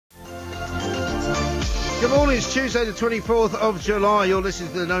Good morning, it's Tuesday the 24th of July. You're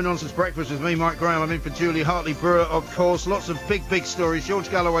listening to the No Nonsense Breakfast with me, Mike Graham. I'm in for Julie Hartley-Brewer, of course. Lots of big stories. George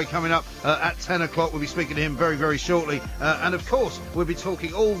Galloway coming up at 10 o'clock. We'll be speaking to him very shortly. And of course, we'll be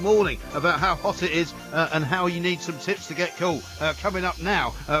talking all morning about how hot it is and how you need some tips to get cool. Coming up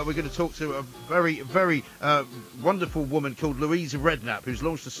now, we're going to talk to a very wonderful woman called Louise Redknapp, who's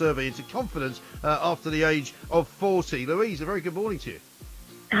launched a survey into confidence after the age of 40. Louise, a very good morning to you.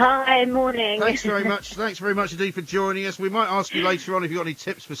 Hi, morning. Thanks very much indeed for joining us. We might ask you later on if you've got any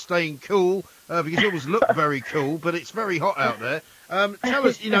tips for staying cool, because you always look very cool, but it's very hot out there. Tell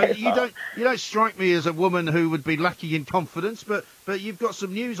us, you don't strike me as a woman who would be lacking in confidence, but you've got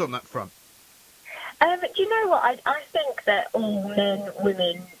some news on that front. Do you know what? I think that all men,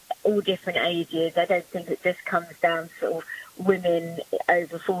 women, all different ages, I don't think it just comes down to sort of women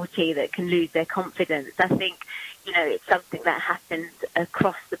over 40 that can lose their confidence. I think, it's something that happens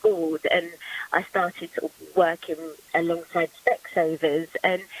across the board. And I started sort of working alongside Specsavers,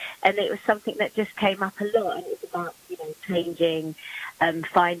 and it was something that just came up a lot. And it was about, changing,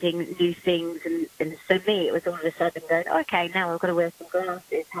 finding new things. And for me, it was all of a sudden going, okay, now I've got to wear some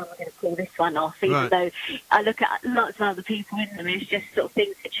glasses. How am I going to pull this one off? Even though I look at lots of other people in them, it's just sort of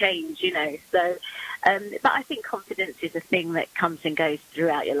things that change, So, but I think confidence is a thing that comes and goes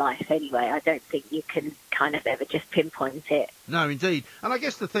throughout your life anyway. I don't think you can kind of ever just pinpoint it. No, indeed. And I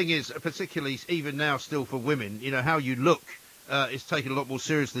guess the thing is, particularly even now still for women, how you look is taken a lot more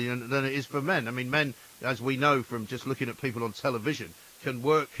seriously than it is for men. I mean, men, as we know from just looking at people on television, can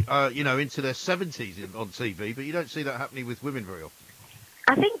work, into their 70s on TV, but you don't see that happening with women very often.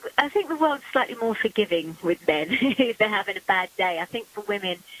 I think the world's slightly more forgiving with men if they're having a bad day. I think for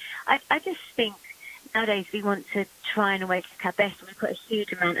women, I just think nowadays we want to try and always look our best, and we put a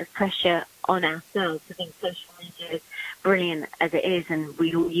huge amount of pressure on ourselves. I think social media is brilliant as it is, and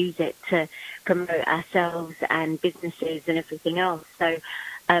we all use it to promote ourselves and businesses and everything else. So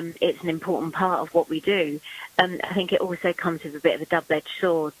it's an important part of what we do. I think it also comes with a bit of a double-edged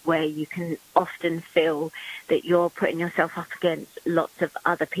sword, where you can often feel that you're putting yourself up against lots of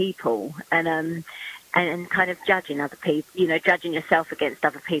other people, and kind of judging other people, judging yourself against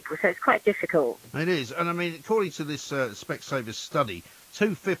other people. So it's quite difficult. It is. And I mean, according to this Specsavers study,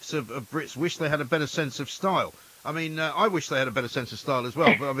 2/5 of Brits wish they had a better sense of style. I mean, I wish they had a better sense of style as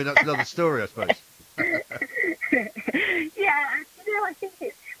well, but I mean, that's another story, I suppose. Yeah, I think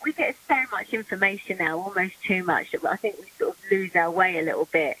we get so much information now, almost too much, that I think we sort of lose our way a little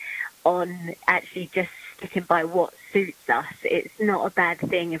bit on actually just sticking by what suits us. It's not a bad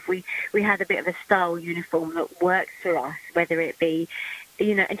thing if we had a bit of a style uniform that works for us, whether it be,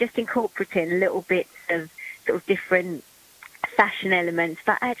 and just incorporating little bits of sort of different fashion elements,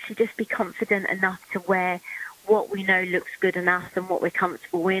 but actually just be confident enough to wear what we know looks good on us and what we're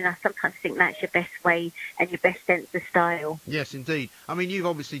comfortable in. I sometimes think that's your best way and your best sense of style. Yes, indeed. I mean, you've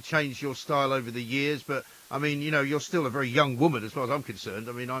obviously changed your style over the years, but I mean, you're still a very young woman as far as I'm concerned.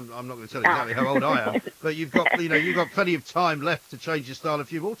 I mean, I'm not going to tell you exactly how old I am, but you've got plenty of time left to change your style a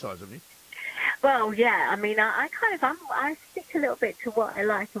few more times, haven't you? Well, yeah. I mean, I stick a little bit to what I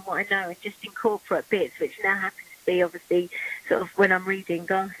like and what I know, and just incorporate bits, which now happens to be obviously sort of when I'm reading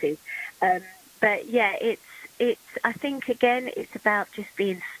glasses. But yeah, I think, again, it's about just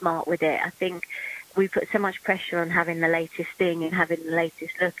being smart with it. I think we put so much pressure on having the latest thing and having the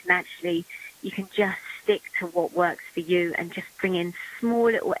latest look, and actually you can just stick to what works for you and just bring in small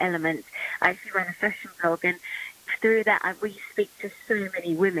little elements. I actually run a fashion blog, and through that we speak to so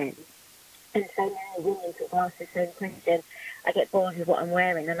many women, and so many women sort of ask the same question. I get bored with what I'm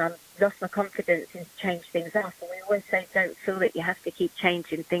wearing, and I've lost my confidence and change things up. And we always say, don't feel that you have to keep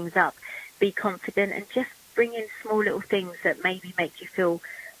changing things up. Be confident and just bring in small little things that maybe make you feel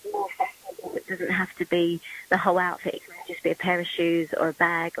more fashionable. It doesn't have to be the whole outfit. It can just be a pair of shoes or a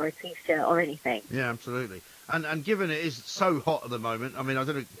bag or a T-shirt or anything. Yeah, absolutely. And given it is so hot at the moment, I mean, I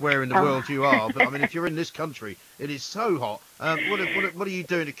don't know where in the world you are, but I mean, if you're in this country, it is so hot. What are you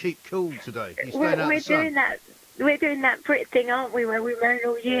doing to keep cool today? Are you staying out in the sun? We're doing that Brit thing, aren't we, where we moan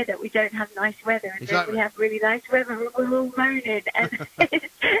all year that we don't have nice weather, and exactly. Then we have really nice weather and we're all moaning, and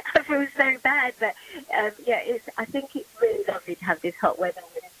I feel so bad. But I think it's really lovely to have this hot weather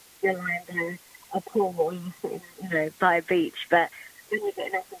when you're lying by a pool or you're sitting, by a beach. But when you're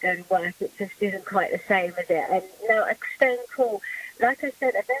getting up and going to work, it just isn't quite the same, is it? And no, staying cool. Like I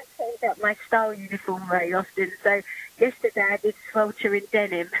said, I don't change up my style uniform very often. So yesterday I did sweltering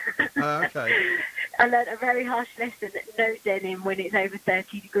denim. Okay. I learned a very harsh lesson that no denim when it's over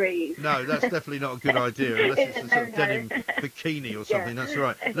 30 degrees. No, that's definitely not a good idea, unless it's a sort of denim bikini or something. That's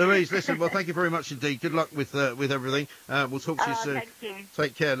right. Louise, listen, well, thank you very much indeed. Good luck with everything. We'll talk to you soon. Thank you.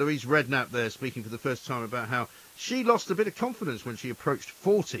 Take care. Louise Redknapp there, speaking for the first time about how she lost a bit of confidence when she approached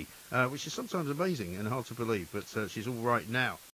 40, which is sometimes amazing and hard to believe, but she's all right now.